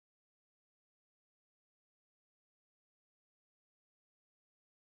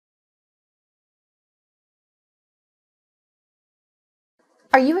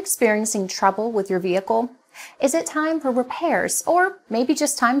Are you experiencing trouble with your vehicle? Is it time for repairs or maybe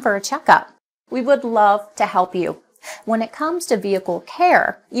just time for a checkup? We would love to help you. When it comes to vehicle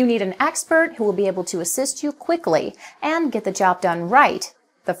care, you need an expert who will be able to assist you quickly and get the job done right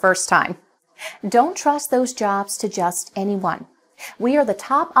the first time. Don't trust those jobs to just anyone. We are the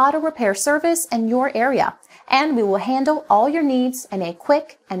top auto repair service in your area, and we will handle all your needs in a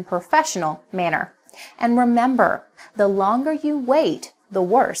quick and professional manner. And remember, the longer you wait, the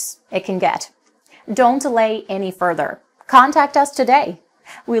worse it can get. Don't delay any further. Contact us today.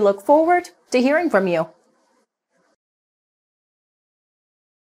 We look forward to hearing from you.